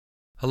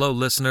Hello,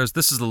 listeners.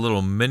 This is a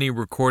little mini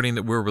recording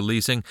that we're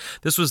releasing.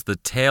 This was the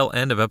tail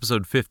end of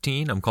episode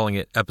 15. I'm calling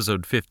it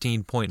episode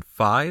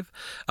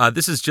 15.5.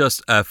 This is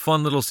just a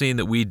fun little scene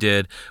that we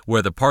did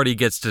where the party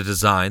gets to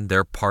design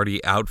their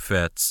party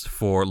outfits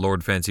for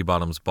Lord Fancy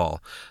Bottom's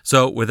ball.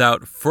 So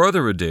without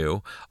further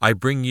ado, I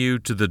bring you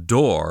to the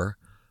door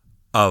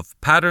of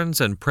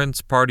Patterns and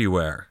Prints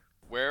Partywear.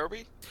 Where are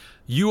we?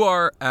 You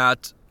are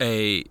at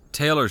a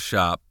tailor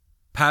shop,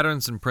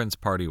 Patterns and Prints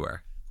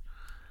Partywear.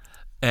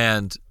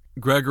 And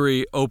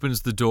Gregory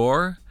opens the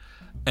door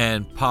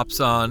and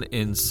pops on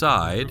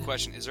inside. Quick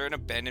question, is there an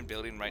abandoned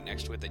building right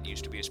next to it that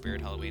used to be a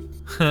Spirit Halloween?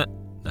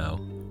 No.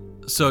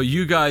 So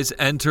you guys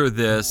enter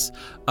this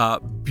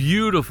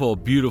beautiful,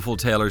 beautiful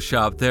tailor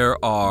shop. There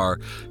are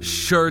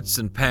shirts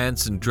and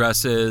pants and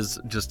dresses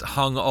just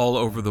hung all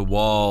over the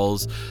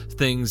walls,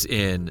 things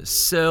in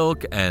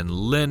silk and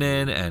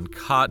linen and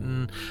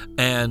cotton,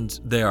 and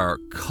they are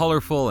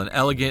colorful and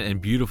elegant and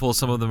beautiful.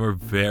 Some of them are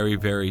very,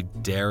 very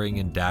daring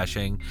and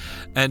dashing.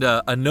 And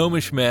a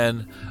gnomish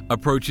man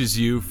approaches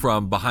you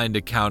from behind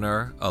a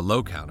counter, a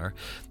low counter,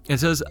 and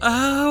says,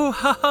 "Oh,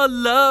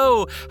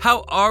 hello!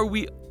 How are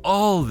we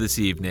all this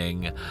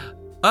evening?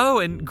 Oh,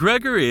 and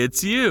Gregory,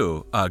 it's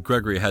you."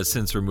 Gregory has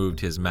since removed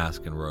his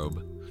mask and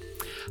robe.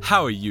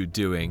 "How are you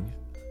doing?"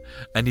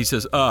 And he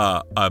says,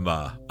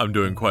 I'm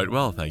doing quite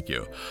well, thank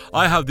you.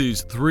 I have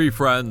these 3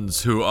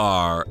 friends who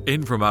are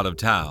in from out of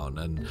town,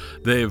 and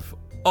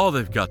all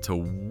they've got to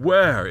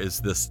wear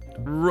is this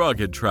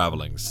rugged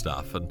traveling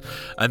stuff,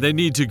 and they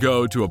need to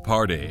go to a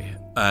party,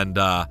 and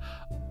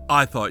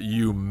I thought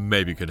you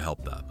maybe could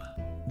help them."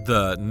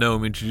 The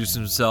gnome introduced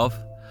himself.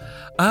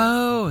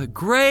 "Oh,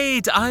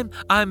 great!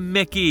 I'm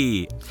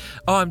Mickey.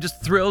 Oh, I'm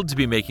just thrilled to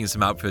be making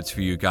some outfits for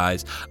you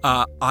guys.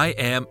 I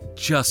am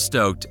just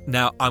stoked.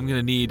 Now, I'm going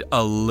to need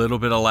a little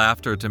bit of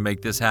laughter to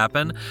make this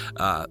happen.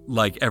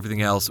 Like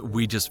everything else,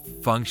 we just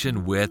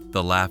function with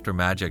the laughter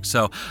magic.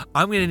 So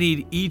I'm going to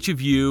need each of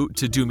you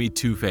to do me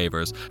 2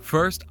 favors.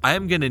 First, I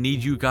am going to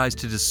need you guys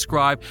to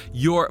describe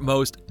your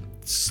most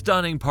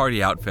stunning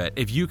party outfit.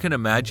 If you can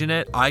imagine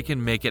it, I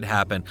can make it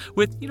happen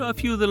with, a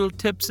few little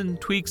tips and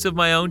tweaks of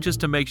my own just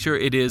to make sure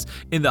it is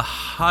in the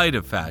height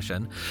of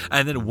fashion.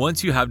 And then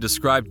once you have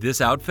described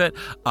this outfit,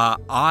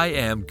 I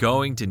am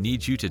going to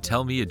need you to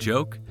tell me a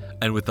joke.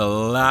 And with the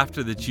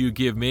laughter that you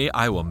give me,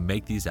 I will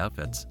make these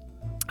outfits.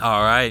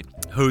 All right,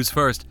 who's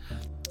first?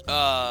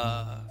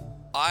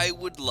 I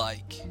would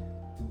like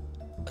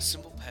a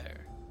simple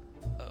pair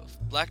of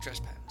black dress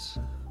pants,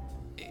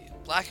 a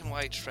black and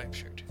white striped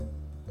shirt,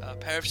 a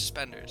pair of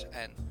suspenders,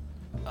 and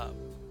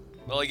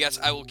I guess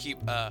I will keep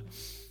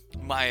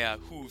my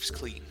hooves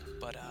clean,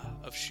 but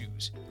of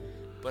shoes.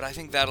 But I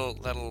think that'll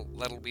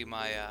be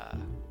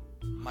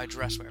my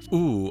dress wear.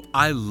 Ooh,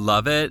 I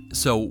love it.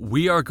 So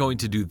we are going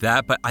to do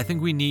that, but I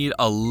think we need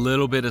a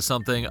little bit of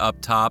something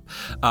up top.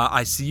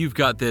 I see you've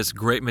got this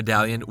great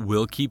medallion.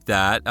 We'll keep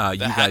that. You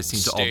guys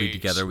seem to all be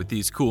together with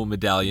these cool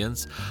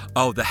medallions.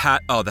 Oh, the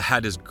hat. Oh, the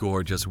hat is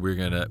gorgeous.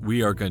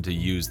 We are going to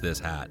use this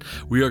hat.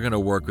 We are going to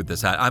work with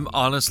this hat. I'm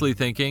honestly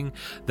thinking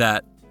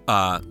that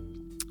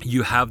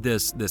you have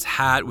this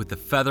hat with the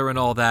feather and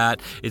all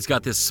that. It's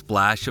got this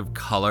splash of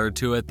color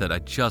to it that I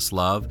just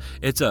love.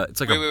 It's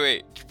like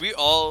wait.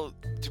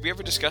 Did we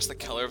ever discuss the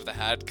color of the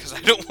hat? Because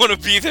I don't want to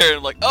be there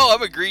and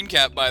I'm a green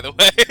cap, by the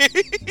way.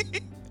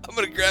 I'm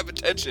going to grab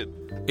attention.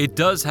 It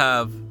does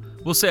have,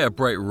 we'll say, a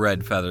bright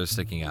red feather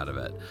sticking out of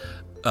it.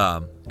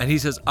 And he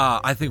says,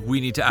 I think we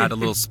need to add a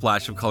little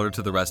splash of color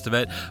to the rest of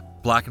it.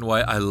 Black and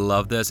white, I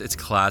love this. It's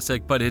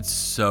classic, but it's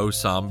so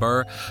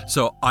somber.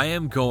 So I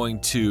am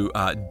going to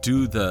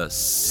do the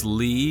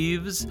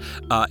sleeves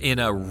in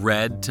a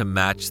red to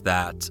match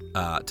that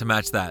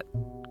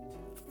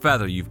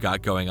feather you've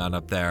got going on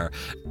up there.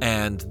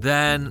 And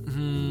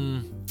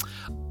then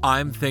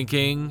I'm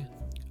thinking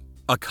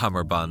a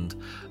cummerbund.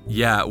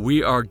 Yeah,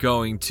 we are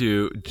going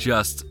to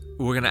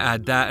we're going to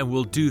add that, and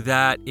we'll do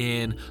that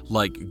in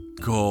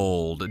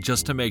gold,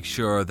 just to make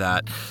sure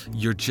that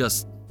you're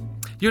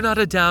not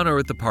a downer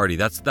at the party.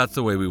 That's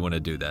the way we want to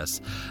do this.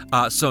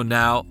 So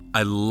now,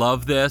 I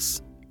love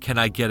this. Can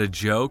I get a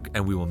joke?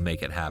 And we will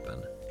make it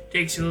happen.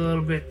 Takes a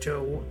little bit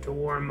to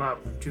warm up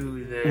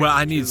to the... Well,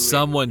 I need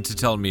someone to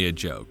tell me a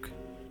joke.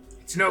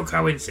 It's no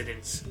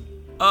coincidence.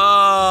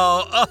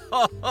 Oh,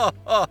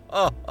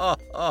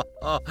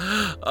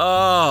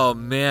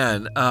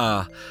 man.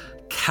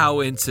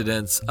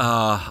 Coincidence.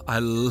 I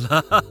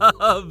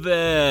love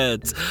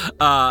it.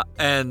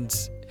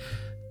 And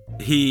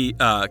he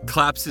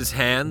claps his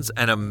hands,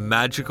 and a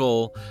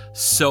magical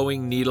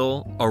sewing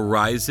needle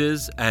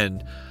arises,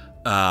 and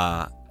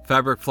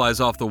fabric flies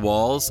off the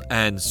walls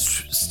and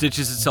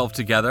stitches itself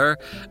together,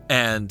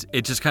 and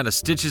it just kind of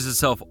stitches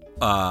itself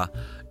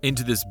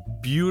into this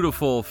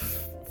beautiful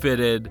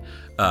fitted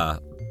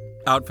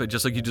outfit,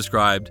 just like you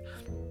described.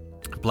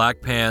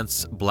 Black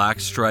pants, black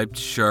striped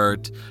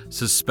shirt,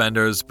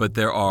 suspenders, but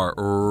there are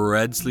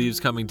red sleeves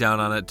coming down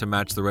on it to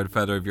match the red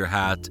feather of your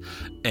hat,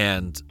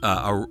 and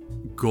a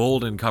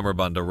golden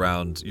cummerbund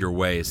around your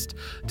waist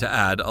to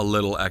add a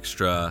little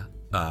extra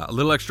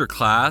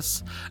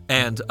class,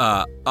 and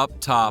up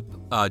top,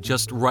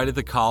 just right at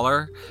the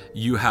collar,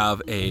 you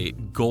have a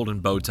golden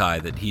bow tie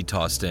that he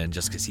tossed in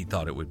just because he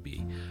thought it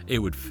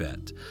would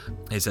fit.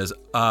 He says,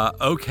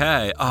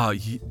 "Okay,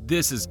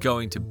 this is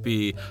going to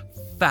be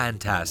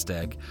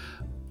fantastic."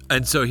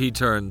 And so he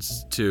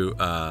turns to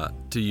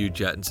you,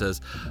 Jet, and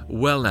says,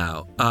 "Well,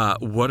 now,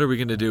 what are we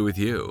gonna do with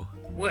you?"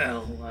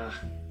 Well,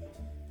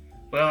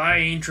 I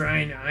ain't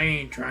trying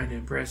to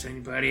impress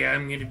anybody.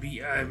 I'm gonna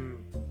be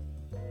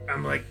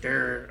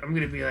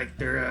like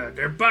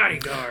their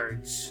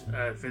bodyguards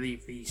for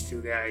these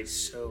two guys.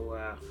 So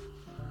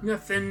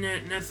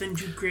nothing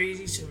too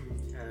crazy. Some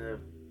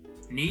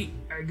neat,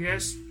 I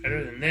guess.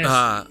 Other than this,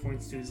 he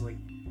points to his like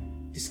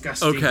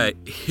disgusting. Okay,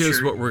 here's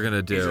shirt. what we're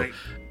gonna do. Like,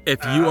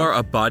 if you are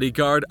a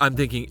bodyguard, I'm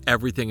thinking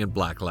everything in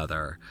black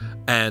leather.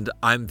 And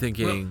I'm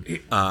thinking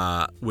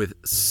with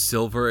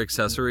silver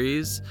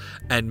accessories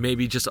and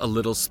maybe just a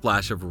little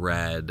splash of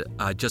red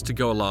just to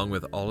go along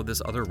with all of this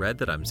other red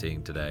that I'm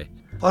seeing today.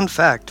 Fun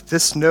fact,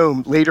 this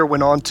gnome later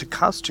went on to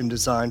costume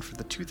design for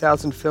the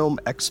 2000 film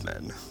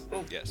X-Men.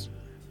 Oh, yes.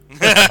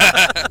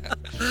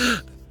 I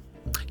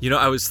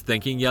was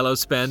thinking yellow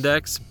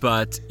spandex,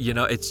 but,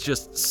 it's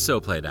just so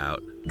played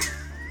out.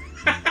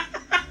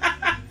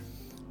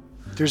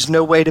 There's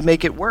no way to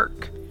make it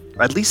work.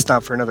 Or at least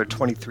not for another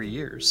 23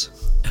 years.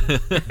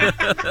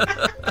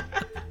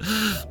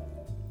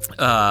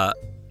 Well,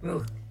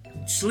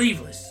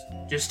 sleeveless.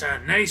 Just a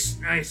nice,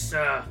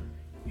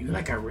 you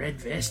like a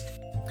red vest?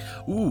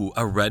 Ooh,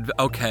 a red...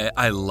 Okay,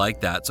 I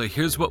like that. So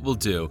here's what we'll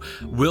do.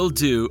 We'll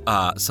do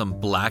some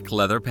black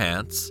leather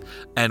pants,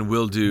 and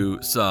we'll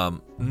do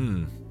some...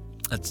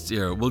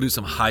 we'll do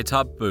some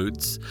high-top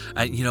boots,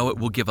 and you know what?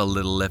 We'll give a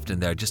little lift in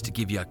there just to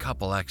give you a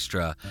couple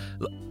extra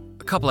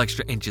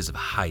inches of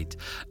height.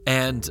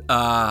 And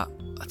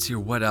let's see,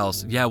 what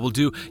else? Yeah, we'll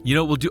do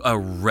a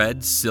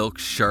red silk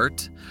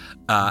shirt,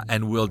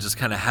 and we'll just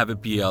kind of have it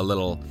be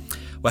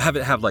we'll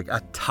have like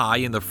a tie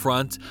in the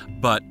front,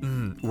 but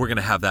we're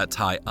gonna have that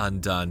tie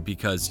undone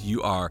because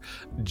you are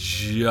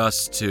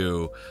just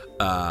too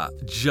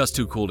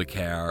cool to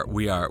care.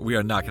 We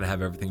are not gonna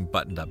have everything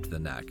buttoned up to the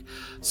neck.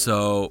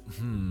 So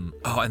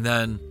and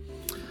then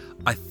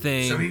I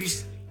think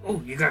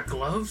you got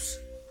gloves?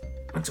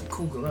 I want some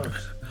cool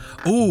gloves.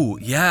 Ooh,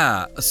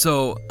 yeah.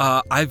 So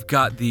I've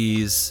got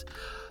these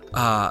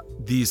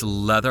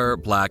leather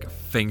black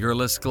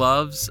fingerless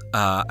gloves,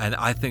 and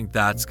I think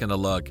that's gonna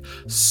look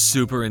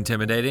super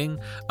intimidating,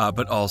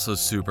 but also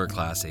super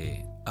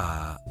classy.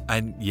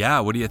 And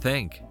yeah, what do you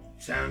think?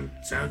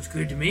 Sounds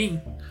good to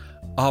me.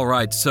 All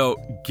right, so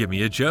give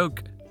me a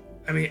joke.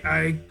 I mean,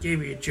 I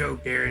gave you a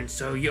joke, Darren,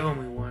 so you owe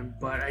me one,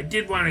 but I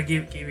did want to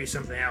give you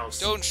something else.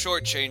 Don't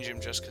shortchange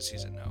him just because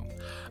he's a gnome.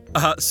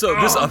 So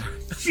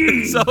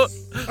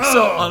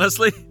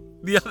honestly,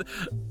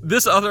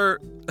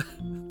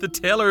 the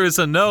tailor is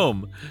a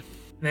gnome.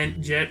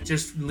 Then Jet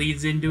just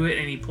leads into it,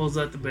 and he pulls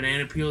out the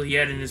banana peel he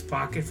had in his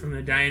pocket from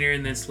the diner,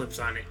 and then slips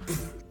on it.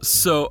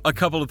 So a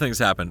couple of things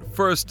happen.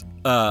 First,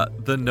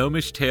 the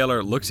gnomish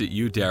tailor looks at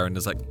you, Darren, and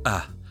is like,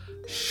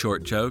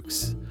 short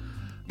jokes?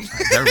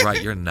 They're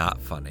right, you're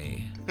not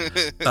funny.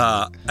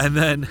 And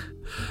then,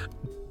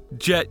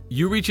 Jet,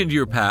 you reach into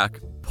your pack,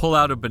 pull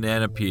out a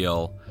banana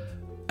peel,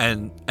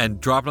 and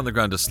drop it on the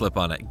ground to slip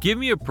on it. Give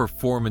me a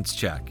performance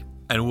check,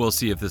 and we'll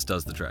see if this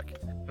does the trick.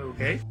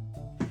 Okay.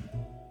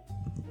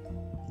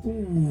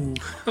 Ooh.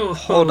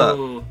 Hold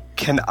up.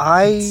 Can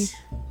I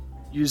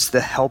use the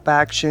help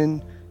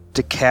action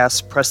to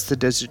cast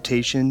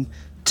Prestidigitation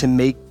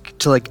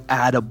to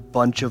add a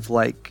bunch of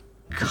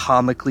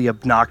comically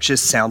obnoxious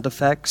sound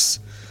effects,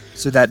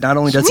 so that not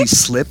only does he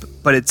slip,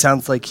 but it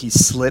sounds like he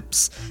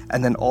slips,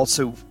 and then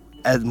also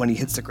when he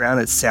hits the ground,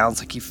 it sounds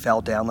like he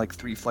fell down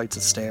 3 flights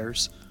of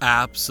stairs.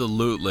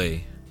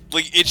 Absolutely.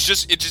 It's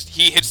just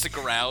he hits the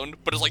ground,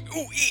 but it's like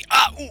ooh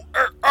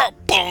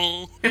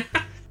boom.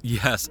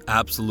 Yes,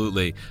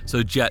 absolutely.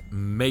 So Jet,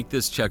 make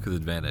this check with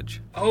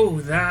advantage. Oh,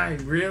 I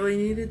really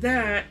needed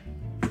that.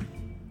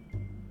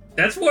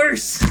 That's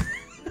worse.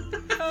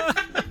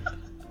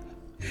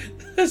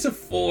 That's a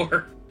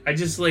 4. I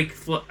just I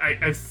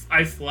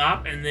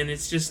flop, and then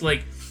it's just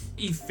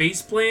he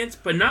face plants,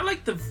 but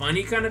not the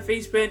funny kind of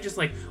face plant, just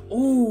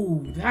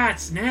oh,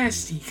 that's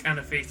nasty kind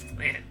of face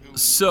plant.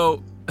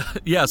 So,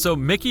 yeah, so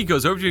Mickey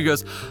goes over to you and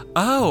goes,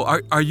 oh,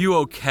 are you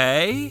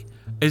okay?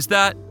 Is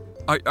that,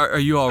 are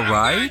you all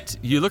right?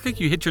 You look like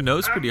you hit your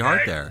nose pretty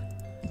hard there.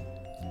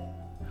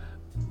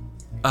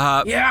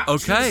 Yeah.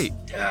 Okay.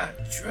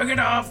 Just, shrug it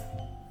off.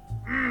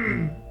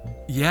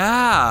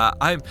 Yeah,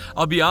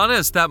 I'll be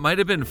honest, that might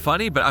have been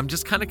funny, but I'm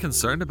just kind of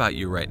concerned about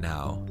you right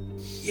now.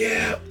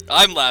 Yeah.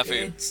 I'm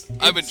laughing.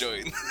 I'm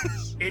enjoying.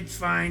 It's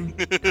fine.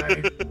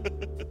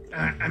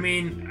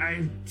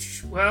 And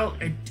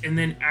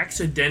then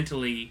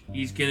accidentally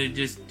he's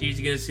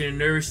gonna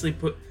nervously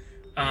put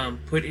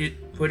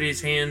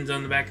his hands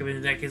on the back of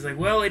his neck. He's like,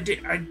 well,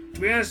 to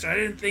be honest, I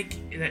didn't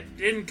think that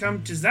didn't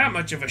come to that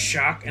much of a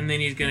shock. And then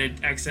he's gonna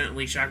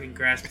accidentally shock and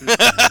grasp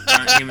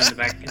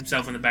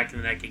himself in the back of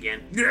the neck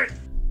again.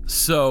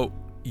 So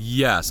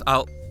Yes,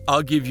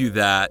 I'll give you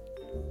that.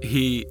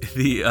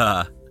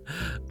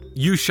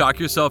 You shock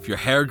yourself, your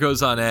hair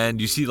goes on end,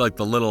 you see like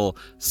the little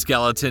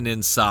skeleton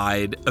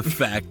inside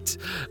effect,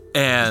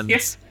 and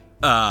Yes.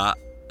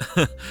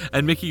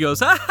 and Mickey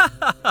goes, okay,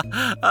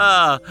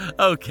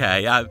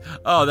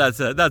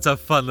 that's a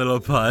fun little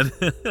pun.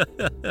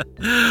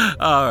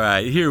 All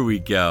right, here we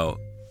go.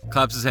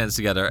 Claps his hands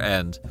together,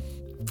 and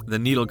the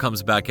needle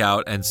comes back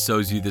out and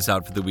sews you this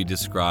outfit that we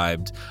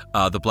described.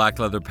 The black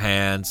leather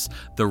pants,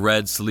 the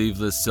red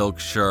sleeveless silk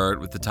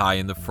shirt with the tie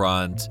in the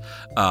front,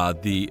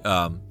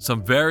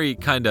 some very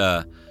kind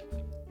of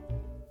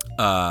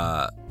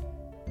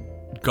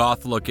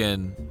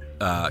goth-looking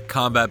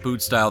combat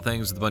boot style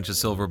things with a bunch of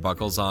silver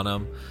buckles on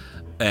them,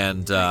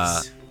 and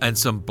Nice. and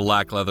some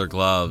black leather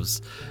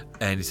gloves.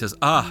 And he says,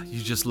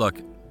 you just look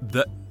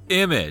the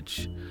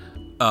image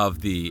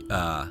of the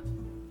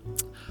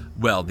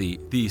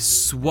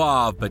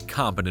suave but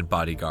competent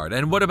bodyguard.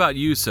 And what about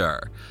you,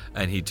 sir?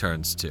 And he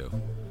turns to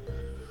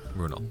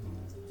Runel.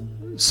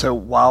 So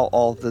while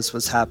all of this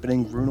was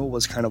happening, Runel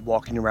was kind of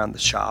walking around the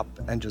shop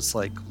and just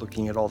like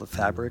looking at all the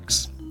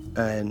fabrics.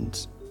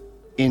 And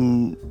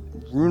in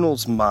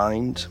Runel's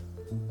mind,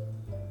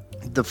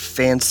 the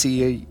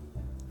fanciest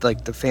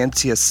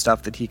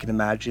stuff that he can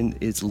imagine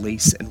is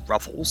lace and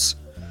ruffles.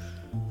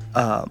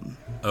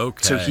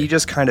 Okay. So he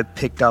just kind of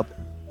picked up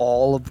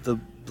all of the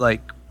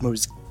like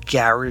most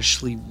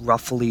garishly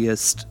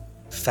ruffliest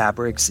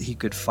fabrics he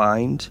could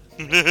find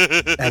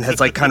and has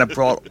like kind of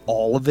brought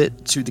all of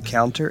it to the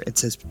counter and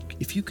says,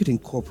 if you could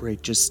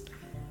incorporate just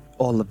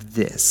all of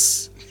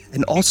this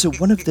and also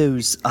one of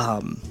those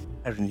I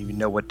don't even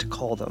know what to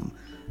call them,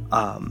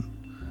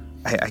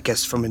 I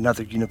guess from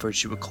another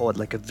universe you would call it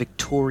like a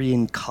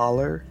Victorian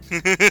collar.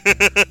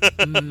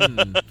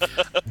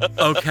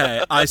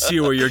 Okay, I see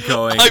where you're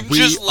going.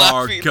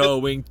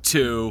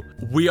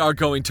 We are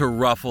going to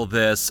ruffle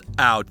this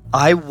out.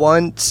 I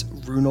want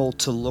Runel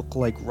to look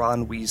like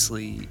Ron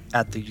Weasley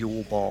at the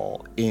Yule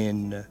Ball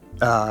in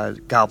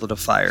Goblet of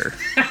Fire.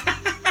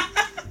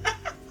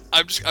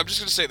 I'm just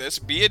gonna say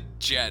this. Me and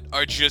Jet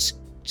are just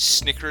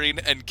snickering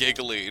and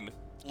giggling,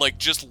 like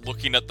just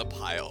looking at the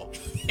pile.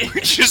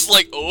 We're just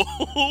like,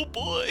 oh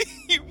boy,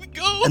 here we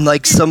go. And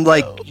like some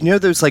like, you know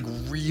those like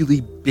really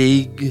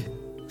big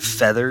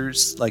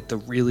feathers, like the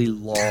really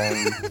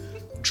long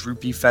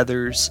droopy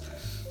feathers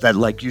that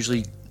like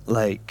usually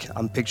like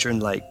I'm picturing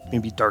like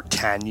maybe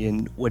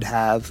D'Artagnan would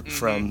have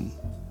from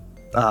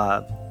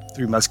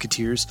Three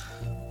Musketeers,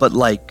 but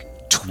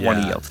like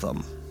 20 of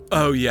them.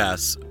 Oh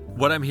yes.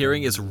 What I'm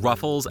hearing is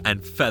ruffles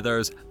and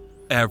feathers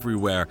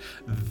everywhere.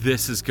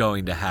 This is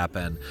going to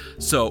happen.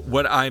 So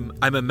what I'm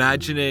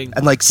imagining,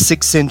 And like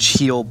 6-inch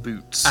heel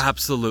boots.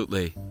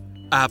 absolutely.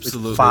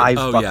 With 5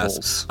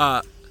 buckles.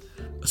 Yes.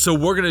 So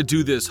we're going to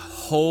do this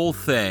whole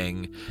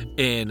thing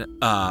in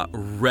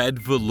red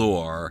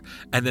velour,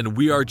 and then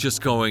we are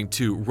just going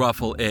to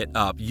ruffle it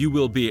up. You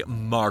will be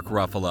Mark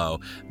Ruffalo.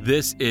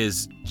 This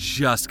is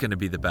just going to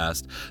be the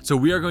best. So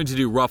we are going to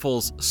do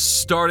ruffles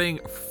starting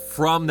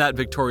from that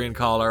Victorian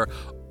collar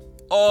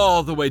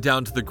all the way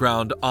down to the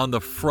ground on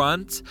the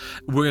front.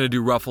 We're going to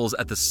do ruffles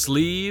at the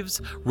sleeves,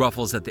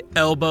 ruffles at the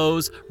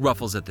elbows,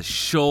 ruffles at the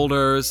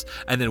shoulders,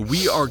 and then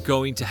we are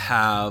going to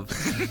have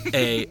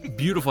a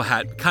beautiful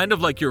hat, kind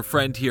of like your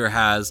friend here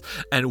has,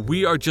 and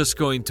we are just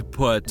going to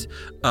put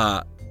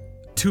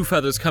 2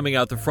 feathers coming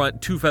out the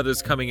front, 2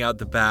 feathers coming out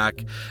the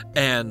back,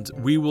 and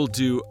we will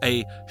do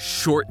a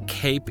short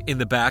cape in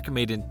the back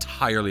made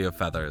entirely of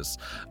feathers.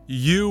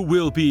 You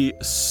will be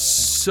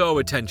so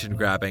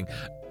attention-grabbing.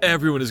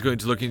 Everyone is going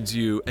to look into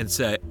you and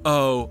say,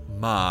 oh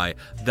my,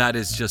 that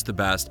is just the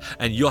best.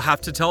 And you'll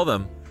have to tell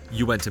them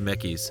you went to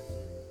Mickey's.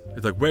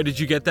 It's like, where did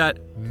you get that?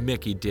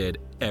 Mickey did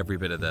every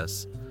bit of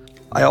this.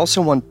 I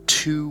also want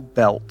 2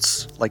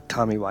 belts like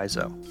Tommy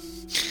Wiseau.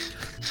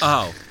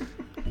 Oh,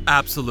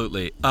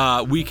 absolutely.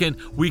 We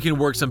can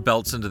work some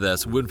belts into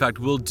this. In fact,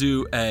 we will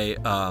do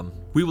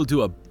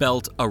a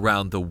belt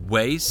around the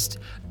waist,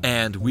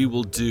 and we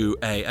will do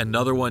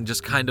another one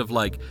just kind of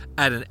like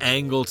at an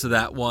angle to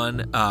that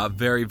one.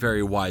 Very,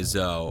 very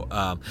Wiseau.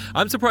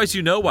 I'm surprised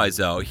you know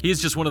Wiseau.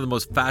 He's just one of the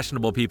most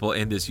fashionable people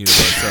in this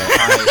universe. So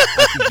I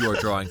think you are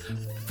drawing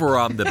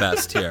from the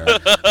best here.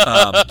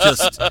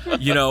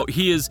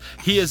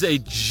 He is a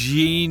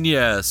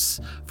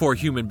genius for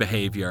human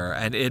behavior,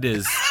 and it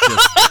is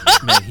just,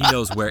 man, he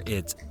knows where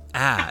it's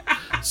at.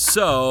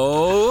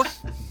 So,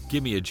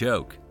 give me a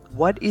joke.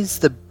 What is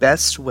the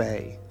best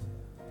way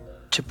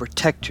to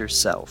protect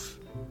yourself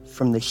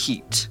from the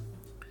heat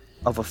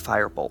of a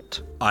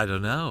firebolt? I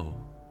don't know.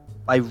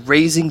 By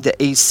raising the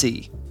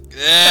AC.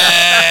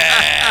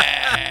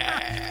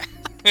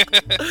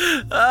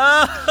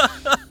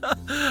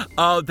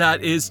 Oh,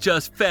 that is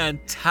just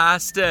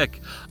fantastic.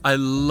 I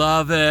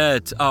love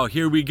it. Oh,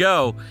 here we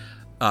go.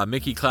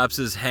 Mickey claps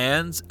his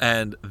hands,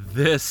 and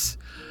this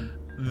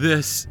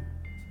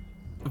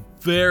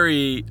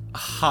very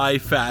high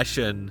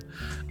fashion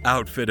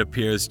outfit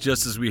appears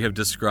just as we have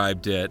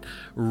described it.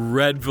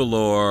 Red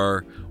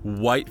velour,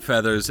 white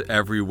feathers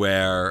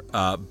everywhere,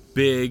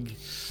 big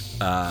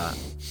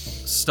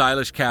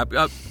stylish cap,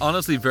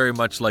 honestly very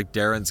much like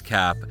Darren's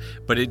cap,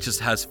 but it just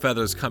has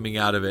feathers coming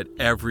out of it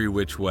every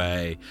which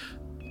way.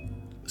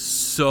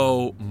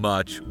 So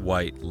much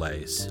white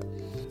lace.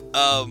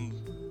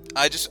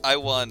 I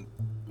want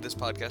this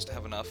podcast to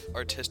have enough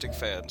artistic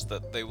fans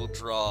that they will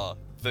draw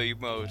the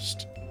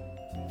most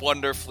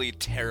wonderfully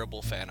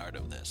terrible fan art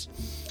of this.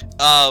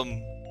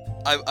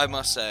 I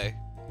must say,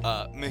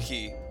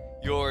 Mickey,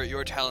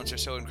 your talents are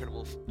so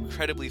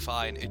incredibly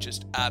fine. It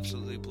just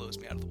absolutely blows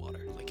me out of the water.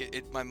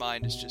 Like my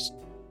mind is just,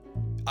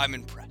 I'm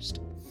impressed.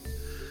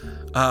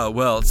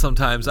 Well,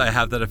 sometimes I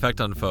have that effect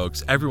on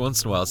folks. Every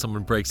once in a while,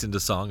 someone breaks into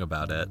song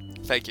about it.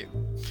 Thank you.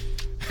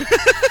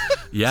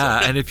 Yeah,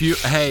 and if you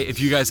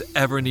guys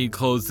ever need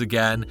clothes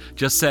again,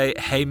 just say,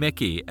 "Hey,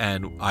 Mickey,"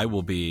 and I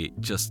will be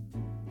just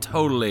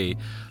totally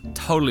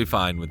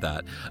fine with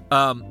that.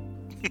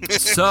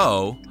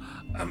 So,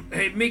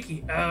 hey,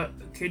 Mickey,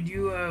 could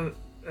you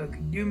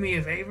do me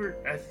a favor?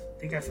 I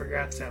think I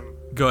forgot something.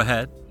 Go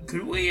ahead.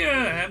 Could we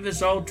have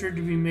this altar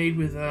to be made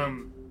with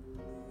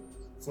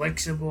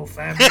flexible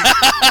fabric?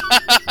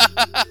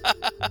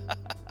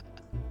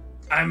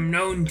 I'm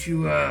known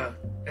to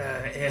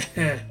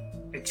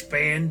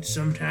expand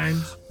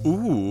sometimes.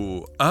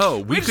 Ooh. Oh,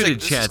 we could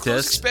enchant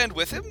this. Expand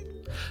with him?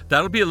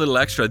 That'll be a little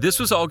extra. This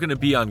was all going to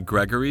be on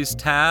Gregory's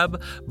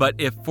tab, but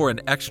if for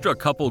an extra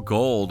couple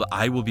gold,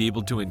 I will be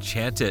able to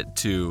enchant it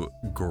to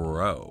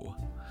grow.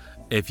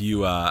 If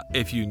you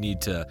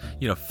need to,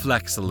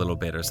 flex a little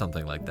bit or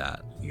something like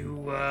that. You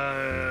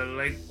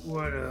like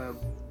what?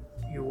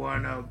 You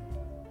wanna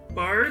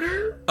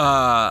barter?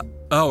 Are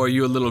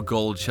you a little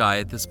gold shy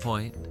at this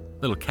point?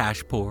 Little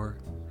cash poor?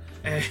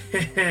 Yeah,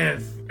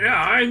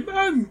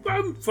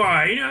 I'm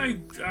fine.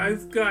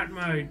 I've got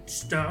my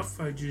stuff.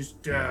 I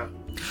just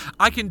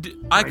I could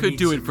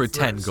do it for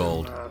 10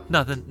 gold.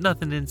 Some,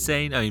 Nothing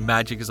insane. I mean,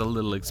 magic is a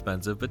little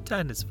expensive, but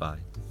 10 is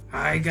fine.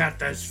 I got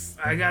this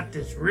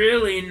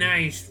really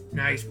nice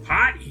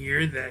pot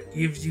here that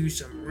gives you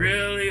some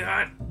really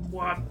hot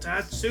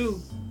soup.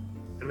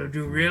 It'll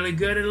do really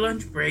good at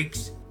lunch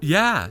breaks.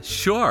 Yeah,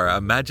 sure. A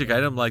magic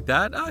item like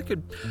that,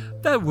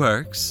 that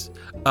works.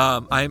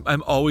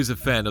 I'm always a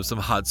fan of some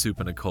hot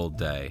soup on a cold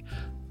day.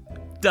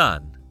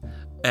 Done.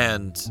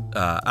 And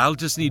I'll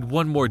just need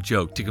one more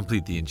joke to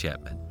complete the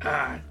enchantment.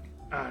 Darn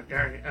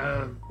it.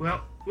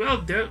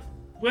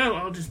 Well,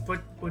 I'll just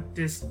put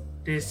this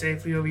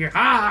safely over here.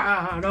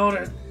 That's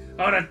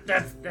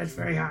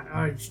very hot.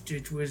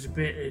 It was a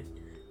bit, it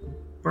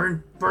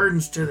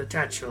burns to the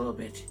touch a little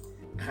bit.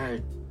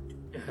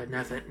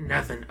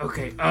 Nothing.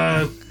 Okay.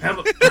 How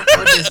about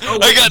this? Oh,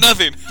 I got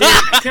nothing.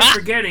 I kept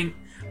forgetting.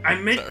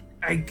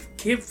 I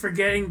keep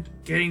forgetting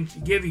to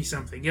give you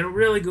something. It'll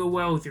really go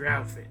well with your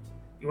outfit.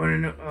 You want to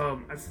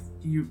know?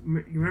 You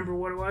remember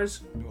what it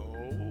was?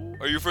 No.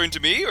 Are you referring to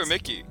me or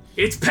Mickey?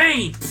 It's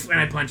pain. When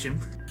I punch him.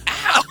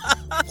 Ow!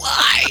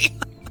 Why?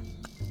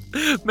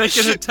 Make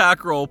an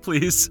attack roll,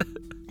 please.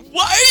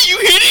 Why are you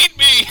hitting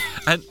me?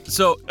 And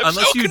so, I'm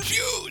so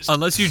confused.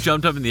 Unless you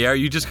jumped up in the air,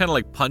 you just kind of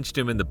like punched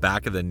him in the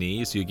back of the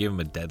knee, so you gave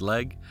him a dead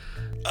leg.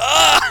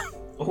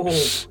 Oh,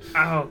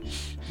 ow.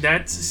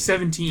 That's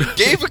 17.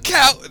 Gave a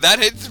cow. That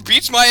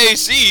beats my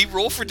AC.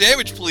 Roll for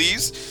damage,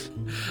 please.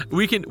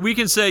 We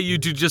can say you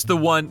do just the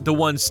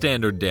one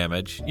standard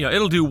damage.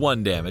 It'll do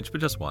 1 damage, but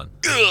just 1.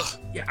 Ugh.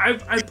 Yeah,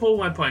 I pull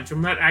my punch.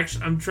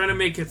 I'm trying to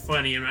make it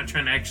funny. I'm not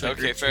trying to actually.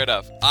 Okay, fair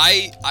enough.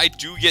 I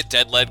do get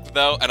dead leg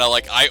though, and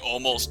I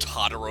almost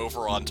totter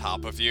over on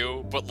top of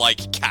you, but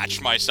catch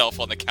myself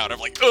on the counter.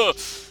 I'm like, ugh,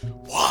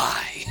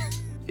 why?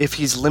 If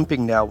he's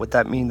limping now, would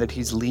that mean that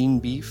he's lean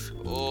beef?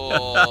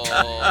 Oh.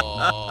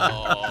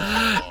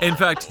 In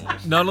fact,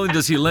 not only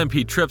does he limp,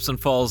 he trips and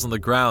falls on the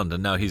ground,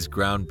 and now he's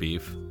ground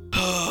beef.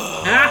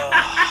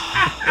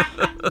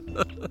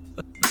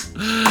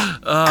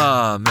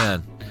 Oh,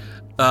 man.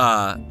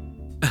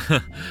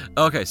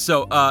 Okay,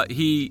 so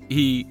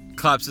he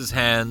claps his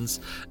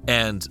hands,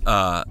 and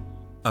a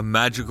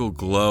magical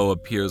glow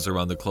appears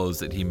around the clothes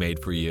that he made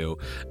for you,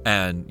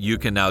 and you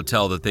can now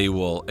tell that they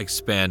will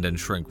expand and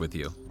shrink with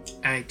you.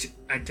 I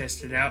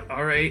tested out.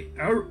 All right.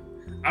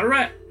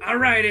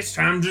 It's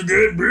time to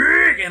get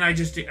big. And I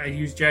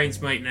use Giant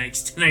Smite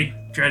next, and I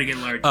try to get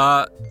large.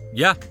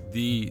 Yeah.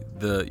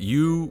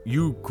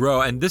 You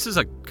grow, and this is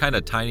a kind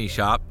of tiny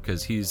shop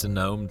because he's a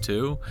gnome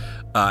too,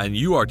 and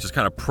you are just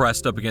kind of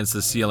pressed up against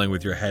the ceiling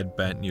with your head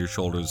bent and your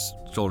shoulders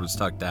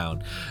tucked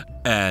down.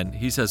 And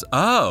he says,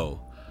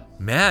 "Oh,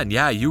 man,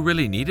 yeah, you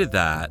really needed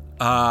that.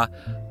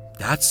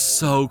 That's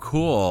so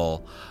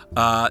cool.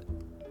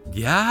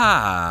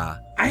 Yeah."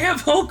 I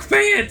have Hulk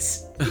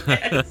pants.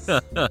 Yes.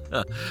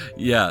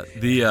 Yeah,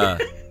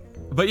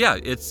 but yeah,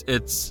 it's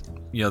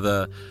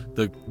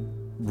the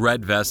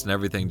red vest and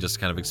everything just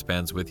kind of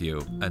expands with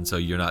you, and so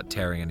you're not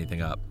tearing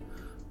anything up.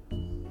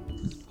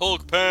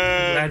 Hulk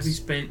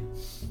pants.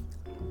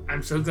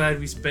 I'm so glad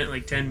we spent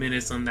like 10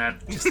 minutes on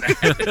that. Just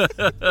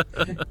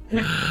that.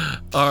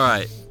 All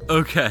right.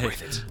 Okay.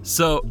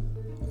 So,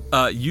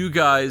 you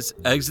guys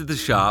exit the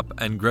shop,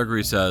 and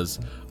Gregory says,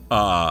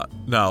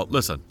 "Now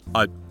listen,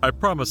 I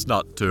promise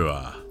not to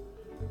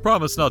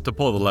promise not to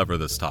pull the lever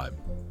this time.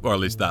 Or at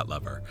least that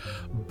lever.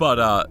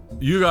 But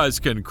you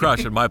guys can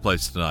crash at my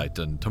place tonight,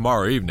 and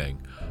tomorrow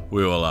evening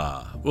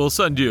we'll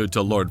send you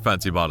to Lord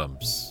Fancy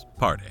Bottom's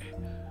party.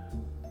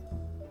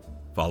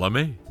 Follow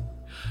me.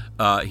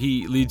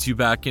 He leads you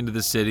back into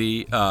the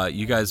city.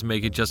 You guys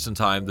make it just in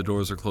time. The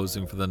doors are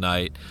closing for the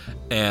night.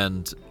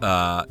 And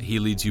he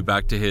leads you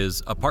back to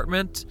his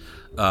apartment,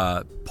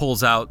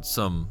 pulls out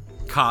some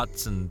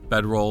cots and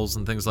bedrolls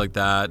and things like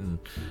that, and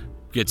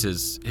gets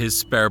his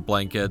spare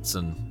blankets,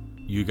 and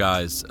you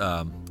guys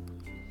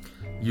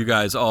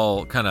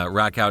all kind of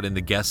rack out in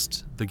the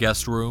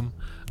guest room.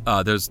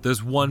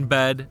 There's one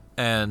bed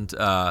and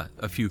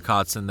a few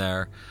cots in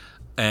there,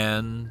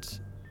 and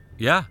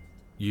yeah,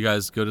 you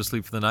guys go to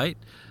sleep for the night,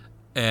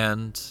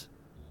 and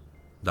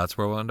that's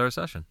where we'll end our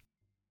session.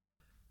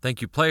 Thank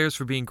you, players,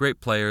 for being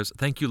great players.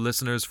 Thank you,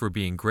 listeners, for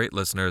being great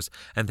listeners,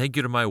 and thank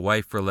you to my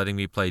wife for letting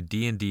me play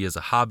D&D as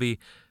a hobby.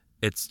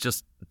 It's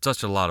just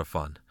such a lot of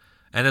fun.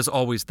 And as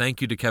always, thank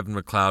you to Kevin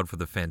MacLeod for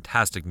the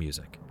fantastic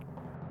music.